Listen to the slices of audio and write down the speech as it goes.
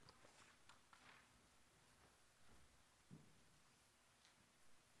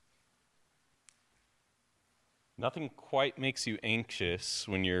Nothing quite makes you anxious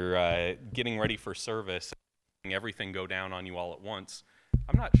when you're getting ready for service and everything go down on you all at once.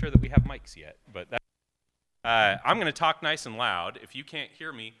 I'm not sure that we have mics yet, but I'm going to talk nice and loud. If you can't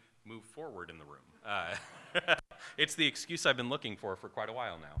hear me, move forward in the room. It's the excuse I've been looking for quite a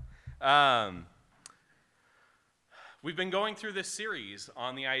while now. We've been going through this series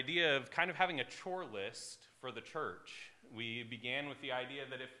on the idea of kind of having a chore list for the church. We began with the idea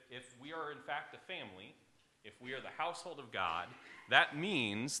that if we are in fact a family, if we are the household of God, that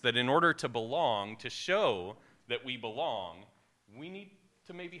means that in order to belong, to show that we belong, we need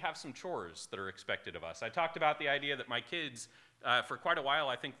to maybe have some chores that are expected of us. I talked about the idea that my kids, for quite a while,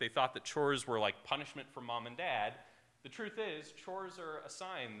 I think they thought that chores were like punishment from mom and dad. The truth is, chores are a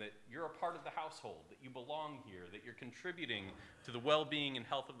sign that you're a part of the household, that you belong here, that you're contributing to the well-being and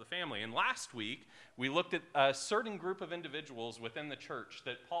health of the family. And last week, we looked at a certain group of individuals within the church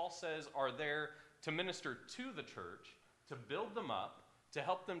that Paul says are there to minister to the church, to build them up, to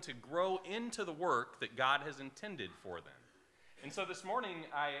help them to grow into the work that God has intended for them. And so this morning,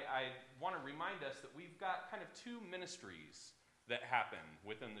 I want to remind us that we've got kind of two ministries that happen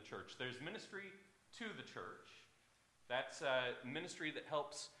within the church. There's ministry to the church. That's a ministry that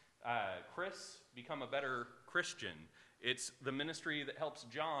helps Chris become a better Christian. It's the ministry that helps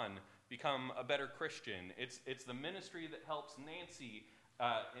John become a better Christian. It's the ministry that helps Nancy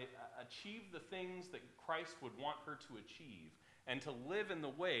achieve the things that Christ would want her to achieve and to live in the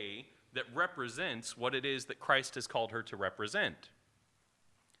way that represents what it is that Christ has called her to represent.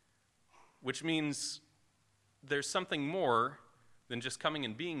 Which means there's something more than just coming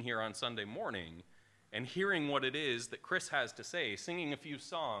and being here on Sunday morning and hearing what it is that Chris has to say, singing a few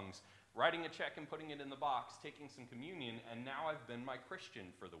songs, writing a check and putting it in the box, taking some communion, and now I've been my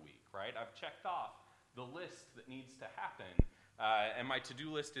Christian for the week, right? I've checked off the list that needs to happen, and my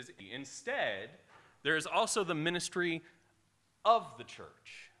to-do list is empty. Instead, there is also the ministry of the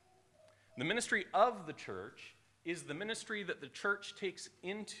church. The ministry of the church is the ministry that the church takes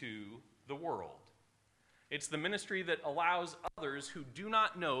into the world. It's the ministry that allows others who do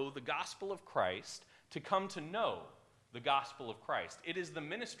not know the gospel of Christ to come to know the gospel of Christ. It is the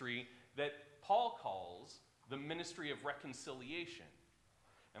ministry that Paul calls the ministry of reconciliation.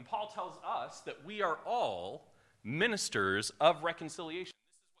 And Paul tells us that we are all ministers of reconciliation.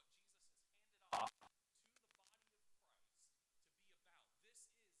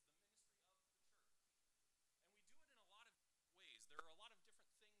 This is what Jesus has handed off to the body of Christ to be about. This is the ministry of the church. And we do it in a lot of different ways. There are a lot of different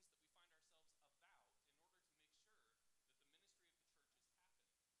things that we find ourselves about in order to make sure that the ministry of the church is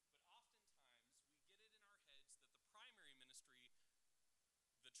happening. But oftentimes we get it in our heads that the primary ministry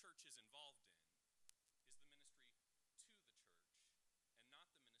the church is involved in is the ministry to the church and not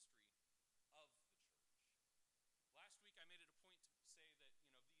the ministry of the church. Last week I made it a point to say that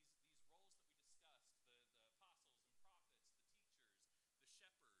these roles that we discussed, the apostles and prophets, the teachers, the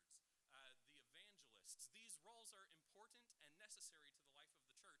shepherds, the evangelists, these roles are important and necessary to the life of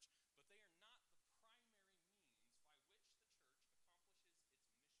the church, but they are not the primary means by which the church accomplishes its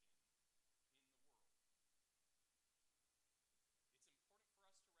mission in the world. It's important for us to recognize that every single one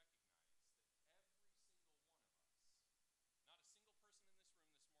of us, not a single person in this room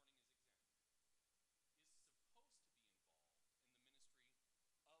this morning is exempt, is supposed to be involved in the ministry of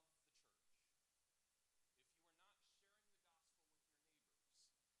the church.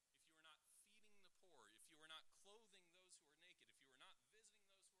 If you are not sharing the gospel with your neighbors, if you are not feeding the poor, if you are not clothing those who are naked, if you are not visiting those who are in prison, if you are not providing water to those who are thirsty, Jesus is going to have some words for you. There's this whole scene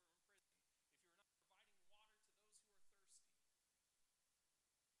in the Gospels where Jesus is speaking to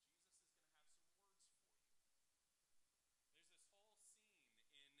his disciples and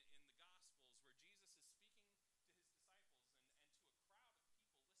to a crowd of people listening on, and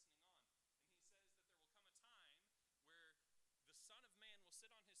he says that there will come a time where the Son of Man will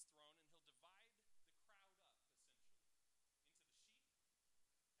sit on his throne and he'll divide the crowd up, essentially, into the sheep and the goats. And he'll place the sheep on one side and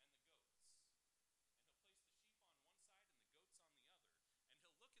the goats on the other. And he'll look at them and he'll say to the sheep, when I was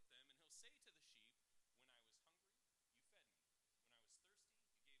hungry, you fed me. When I was thirsty, you gave me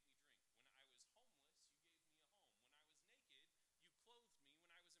drink. When I was homeless, you gave me a home. When I was naked, you clothed me.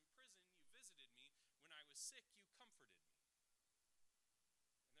 When I was in prison, you visited me. When I was sick, you comforted me.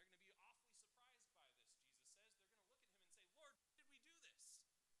 And they're going to be awfully surprised by this, Jesus says. They're going to look at him and say, Lord, when did we do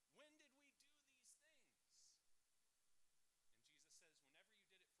this? When did we do these things? And Jesus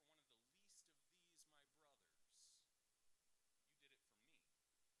says, whenever you did it for one of the least of these,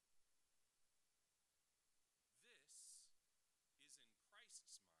 my brothers, you did it for me. This is, in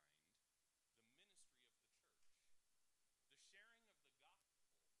Christ's mind, the ministry of the church. The sharing of the gospel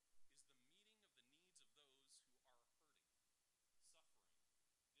is the meeting of the needs of those who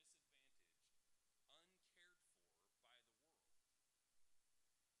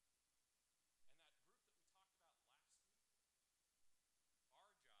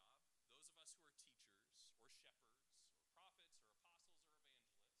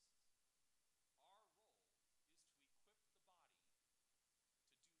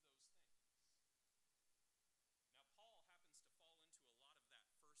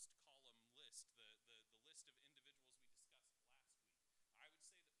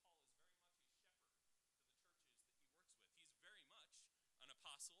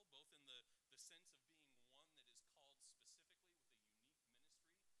sense of being one that is called specifically with a unique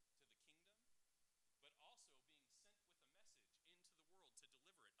ministry to the kingdom, but also being sent with a message into the world to deliver it.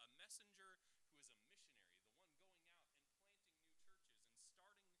 A messenger who is a missionary, the one going out and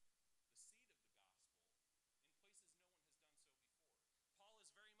planting new churches and starting the seed of the gospel in places no one has done so before. Paul is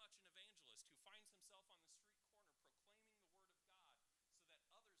very much an evangelist who finds himself on the street corner proclaiming the word of God so that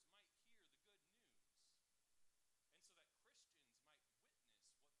others might hear the good news and so that Christians might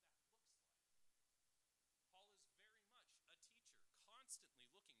witness what that looks like. Paul is very much a teacher, constantly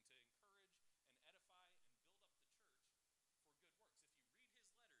looking to encourage and edify and build up the church for good works. If you read his letters,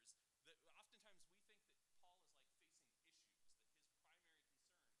 oftentimes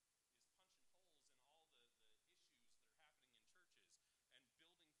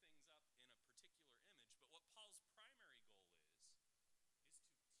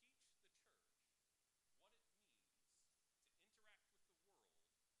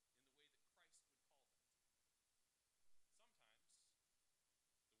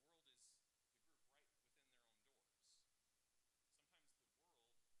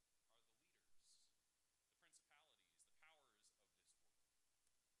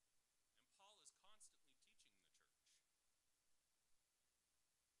think that Paul is like facing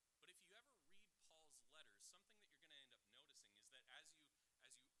issues, that his primary concern is punching holes in all the issues that are happening in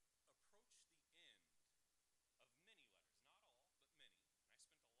churches and building things up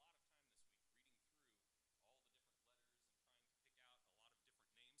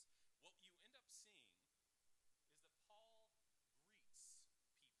in a particular image. But what Paul's primary goal is to teach the church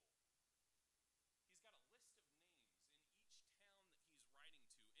what it means to interact with the world in the way that Christ would call them to.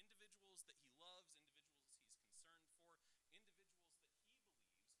 Sometimes the world is the group right within their own doors. Sometimes the world are the leaders, the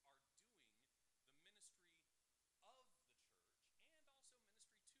principalities, the powers of this world. And Paul is constantly teaching the church. But if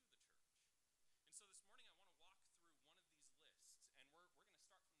you ever read Paul's letters, something that you're going to end up noticing is that as you approach the end of many letters, not all, but many, and I spent a lot of time this week reading through all the different letters and trying to pick out a lot of different names, what you end up seeing is that Paul greets people. He's got a list of names in each town that he's writing to, individuals that he loves, individuals he's concerned for, individuals that he believes are doing the ministry of the church and also ministry to the church. And so this morning I want to walk through one of these lists, and we're going to start from the bottom and work our way up. It's in Romans chapter 16. You're going to want to have your Bibles out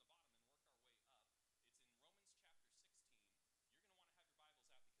because I'm not putting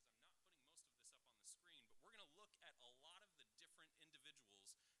most of this up on the screen, but we're going to look at a lot of the different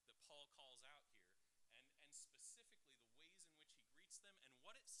individuals that Paul calls out here, and specifically the ways in which he greets them and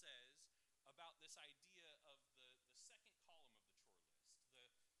what it says about this idea of the second column of the chore list,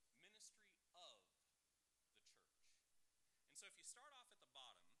 the ministry of the church. And so if you start off at the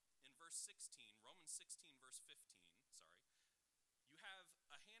bottom, in verse 16, Romans 16, verse 15, you have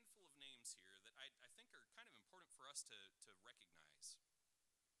a handful of names here that I think are kind of important for us to recognize.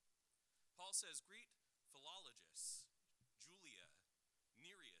 Paul says, "Greet Philologus, Julia,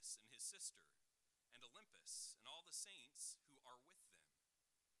 Nereus and his sister, and Olympus, and all the saints who are with them."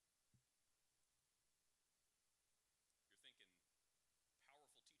 You're thinking,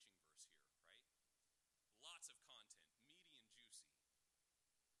 powerful teaching verse here, right? Lots of content, meaty and juicy. We don't know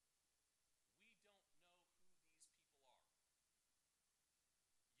who these people are. You and I don't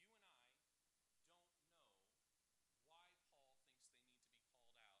know why Paul thinks they need to be called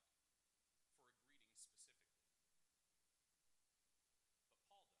out for a greeting specifically. But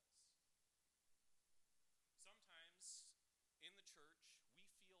Paul does. Sometimes in the church, we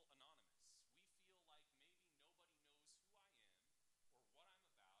feel anonymous. We feel like maybe nobody knows who I am or what I'm about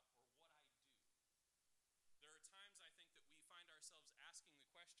or what I do. There are times, I think, that we find ourselves asking the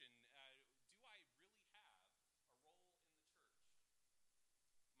question, do I really have a role in the church?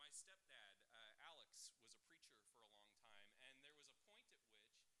 My stepdad, Alex, was a preacher for a long time, and there was a point at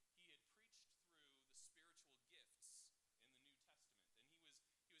which he had preached through the spiritual gifts in the New Testament.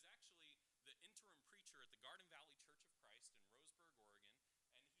 And he was actually the interim preacher at the Garden Valley Church of Christ in Roseburg,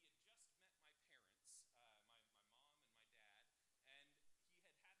 Oregon, and he had just met my parents, my mom and my dad, and he had the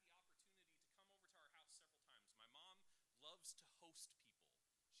opportunity to come over to our house several times. My mom loves to host people.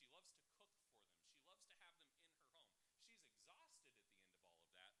 She loves to cook for them. She loves to have them in her home. She's exhausted at the end of all of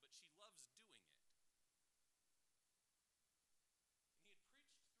that, but she loves doing it. And he had preached through all of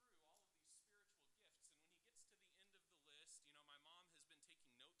these spiritual gifts, and when he gets to the end of the list, my mom has been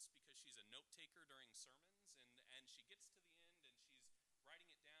taking notes because she's a note taker during sermons, and she gets to the end and she's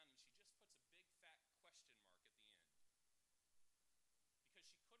writing it down, and she just puts a big fat question mark at the end. Because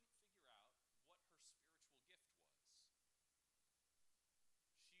she couldn't figure out what her spiritual gift was.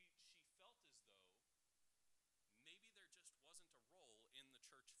 She felt as though maybe there just wasn't a role in the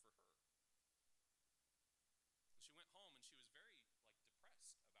church for her. She went home and she was very depressed about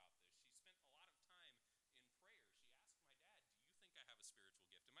this. She spent a lot of time in prayer. She asked my dad, "Do you think I have a spiritual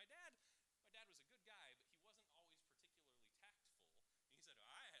gift?" And my dad was a good guy, but he wasn't always particularly tactful. And he said,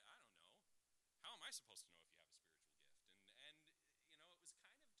 I don't know. How am I supposed to know if you have a spiritual gift? And it was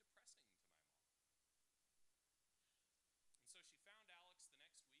kind of depressing to my mom. And so she found Alex the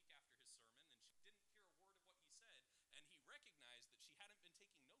next week after his sermon, and she didn't hear a word of what he said, and he recognized that she hadn't been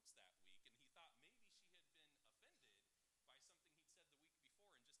taking notes that week, and he thought,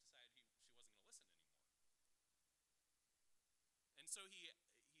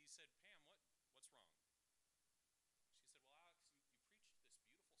 said, Pam, what's wrong? She said, well, Alex, you preached this beautiful sermon on all the ways in which the church is equipped for the ministry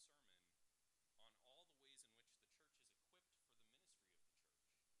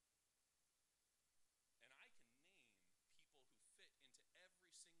of the church. And I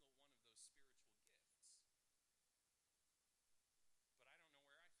can name people who fit into every single one of those spiritual gifts. But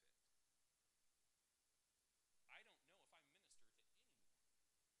I don't know where I fit. I don't know if I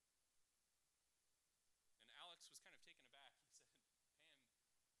minister to anyone. And Alex was kind of taken aback. He said, Pam,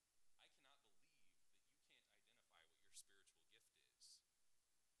 I cannot believe that you can't identify what your spiritual gift is.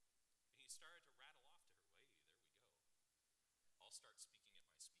 And he started to rattle off to her, well, hey, there we go. I'll start speaking at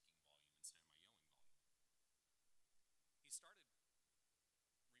my speaking volume instead of my yelling volume. He started reminding her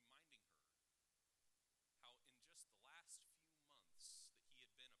how in just the last few months that he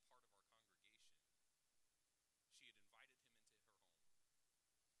had been a part of our congregation, she had invited him into her home.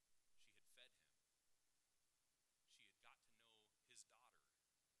 She had fed him. She had got to know his daughter.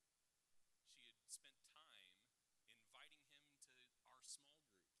 She had spent time inviting him to our small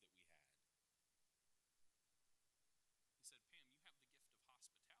group that we had. He said, Pam, you have the gift of hospitality. She said, I never even thought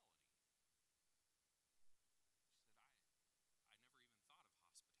of hospitality as a gift. And so he went to the Bible and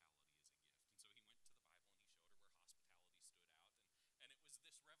he showed her where hospitality stood out. And it was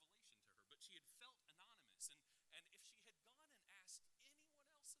this revelation to her. But she had felt anonymous. And if she had gone and asked anyone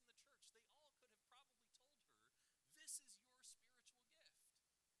else in the church, they all could have probably told her, this is your spiritual gift.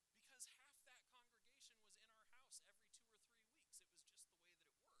 Because half that congregation was in our house every 2 or 3 weeks. It was just the way that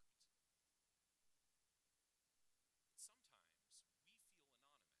it worked. But sometimes we feel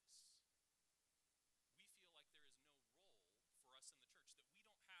anonymous. We feel like there is no role for us in the church, that we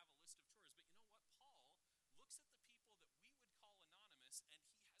don't have a list of chores. But you know what? Paul looks at the people that we would call anonymous, and he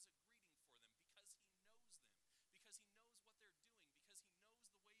has a greeting for them because he knows them, because he knows what they're doing, because he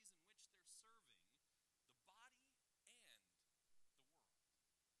knows the ways in which they're serving the body and the world.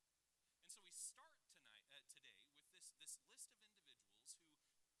 And so we start today with this list of individuals who,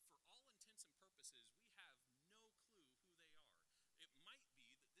 for all intents and purposes, we have no clue who they are. It might be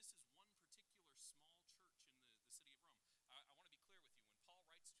that this is one particular small church in the city of Rome. I want to be clear with you. When Paul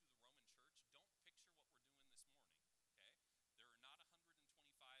writes to the Roman church, don't picture what we're doing this morning, okay? There are not 125,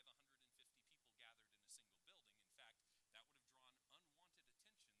 150 people gathered in a single building. In fact, that would have drawn unwanted attention that the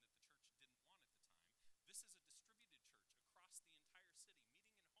church didn't want at the time. This is a distributed church across the entire city,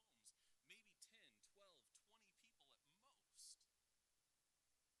 meeting in homes, maybe 10, 12, 20 people at most. Maybe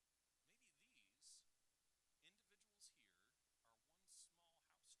these individuals here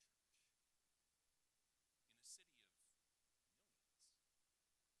are one small house church in a city of millions.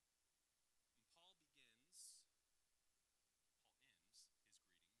 And Paul ends his greeting with their names.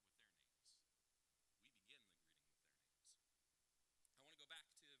 We begin the greeting with their names. I want to go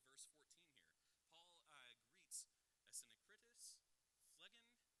back to verse 14 here. Paul greets Asyncritus,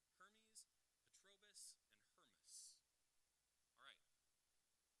 Phlegon, Hermes, Patrobas, and Hermas. All right.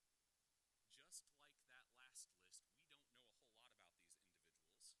 Just like that last list, we don't know a whole lot about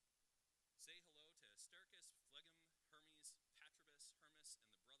these individuals. Say hello to Aristarchus, Phlegon, Hermes, Patrobas, Hermas, and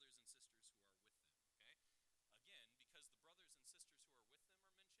the brothers and sisters who are with them, okay? Again, because the brothers and sisters who are with them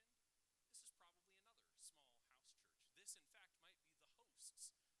are mentioned, this is probably another small house church. This, in fact, might be the hosts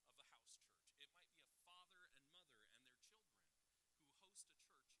of a house church. It might be a father and mother and their children who host a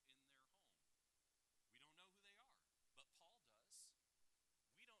church in their home. We don't know who they are, but Paul does.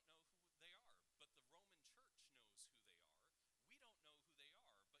 We don't know who they are, but the Roman church knows who they are. We don't know who they are,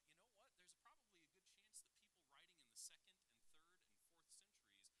 but you know what? There's probably a good chance that people writing in the 2nd and 3rd and 4th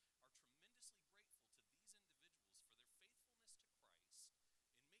centuries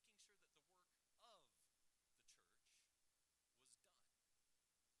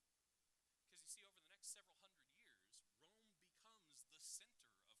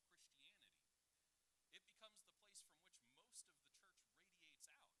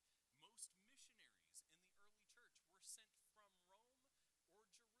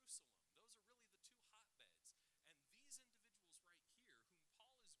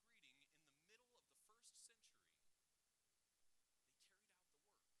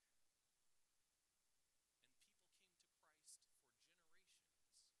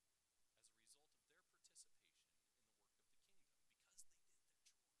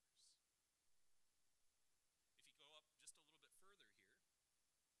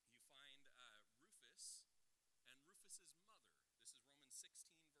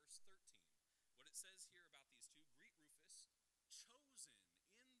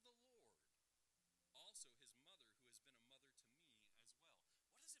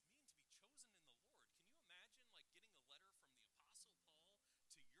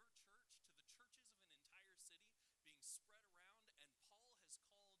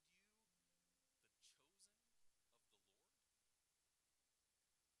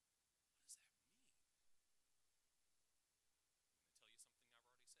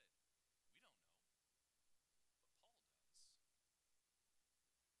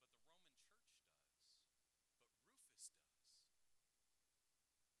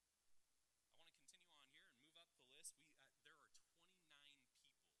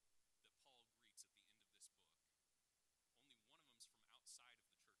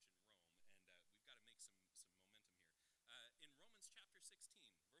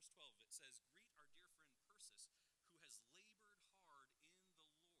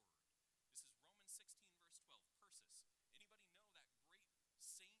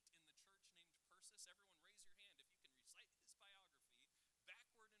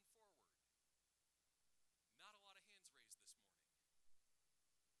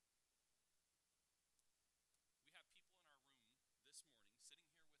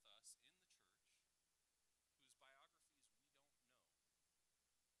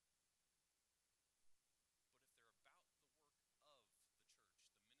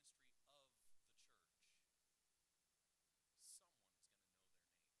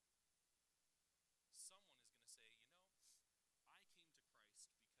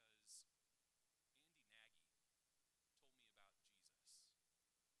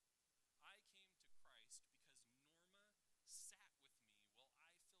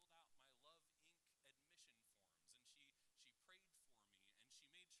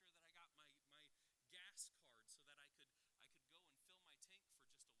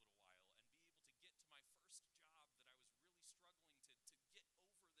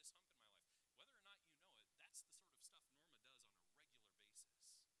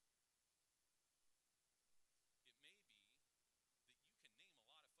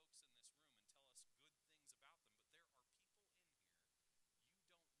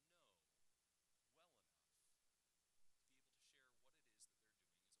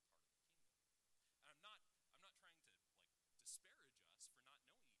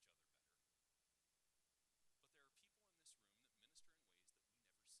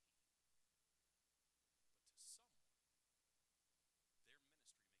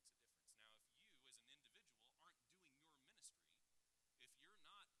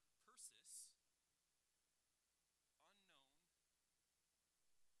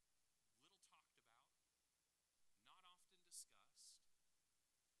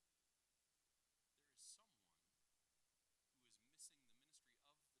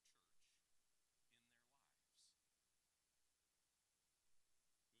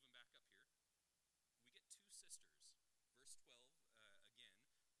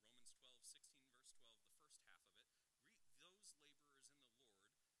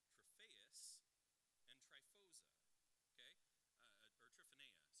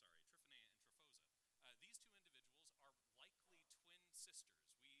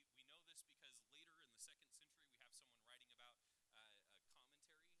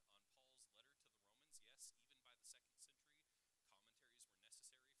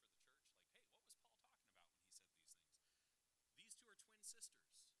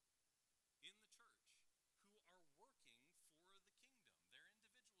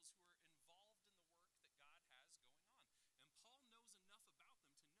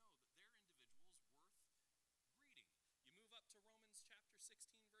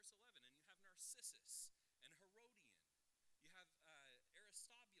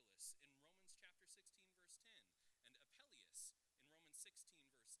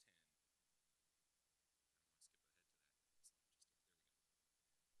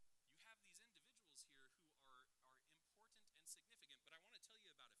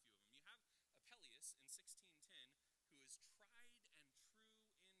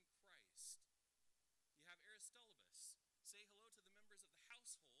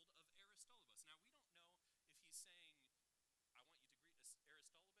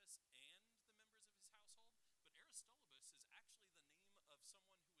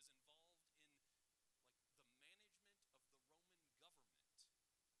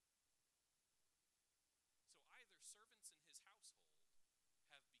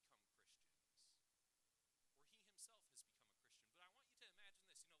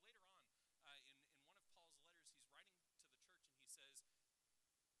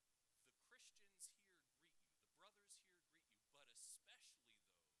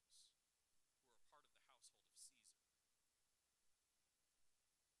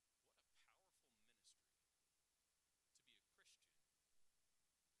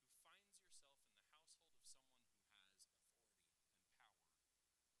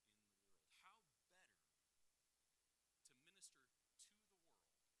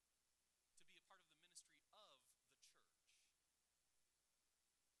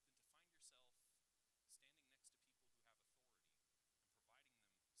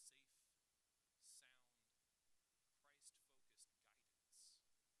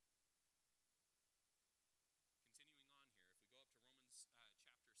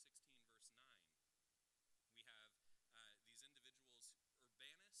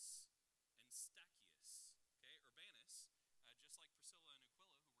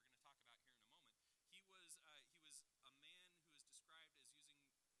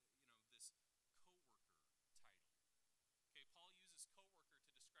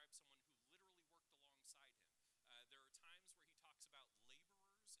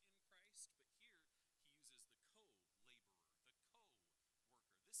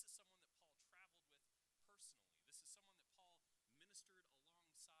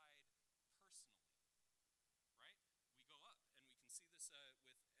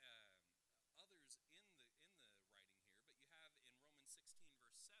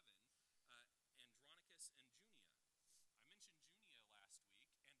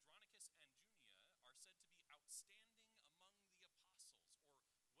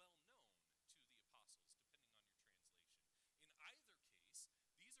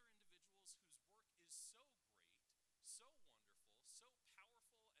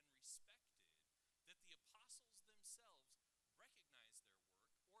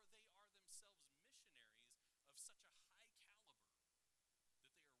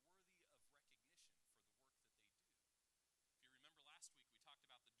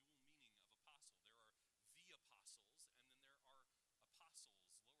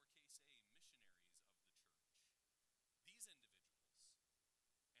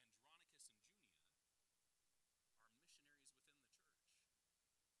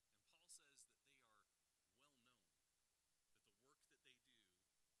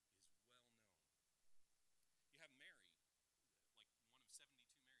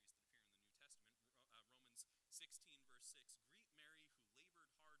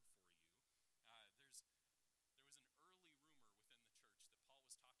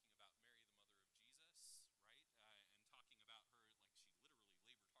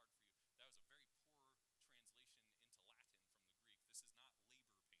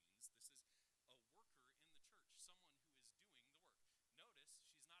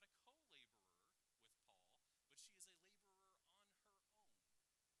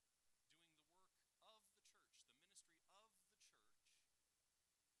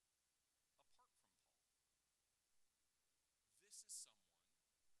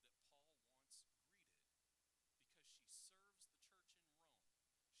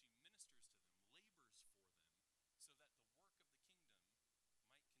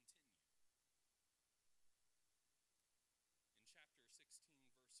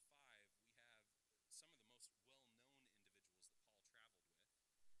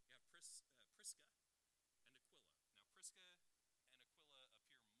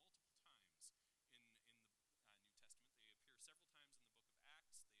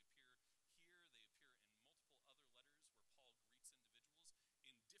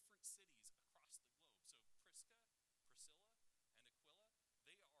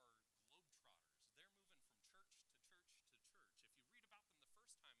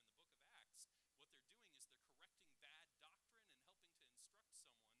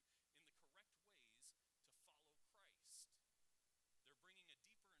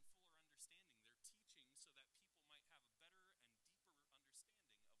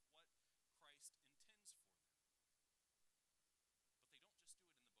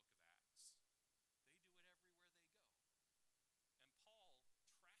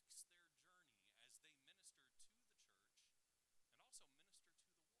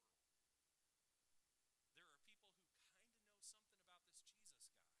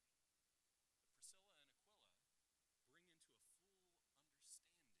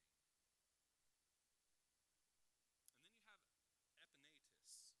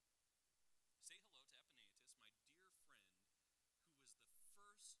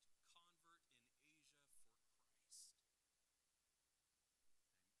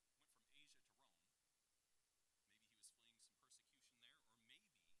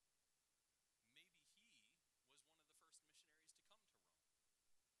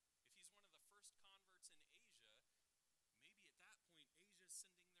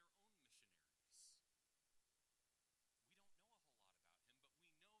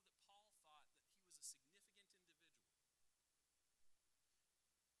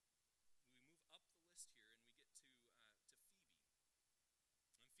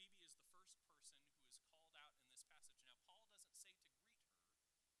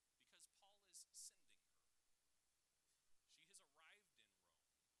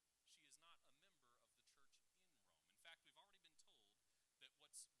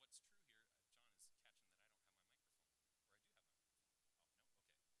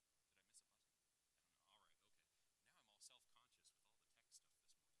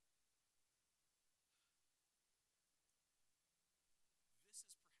this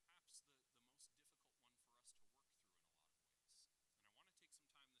is perhaps the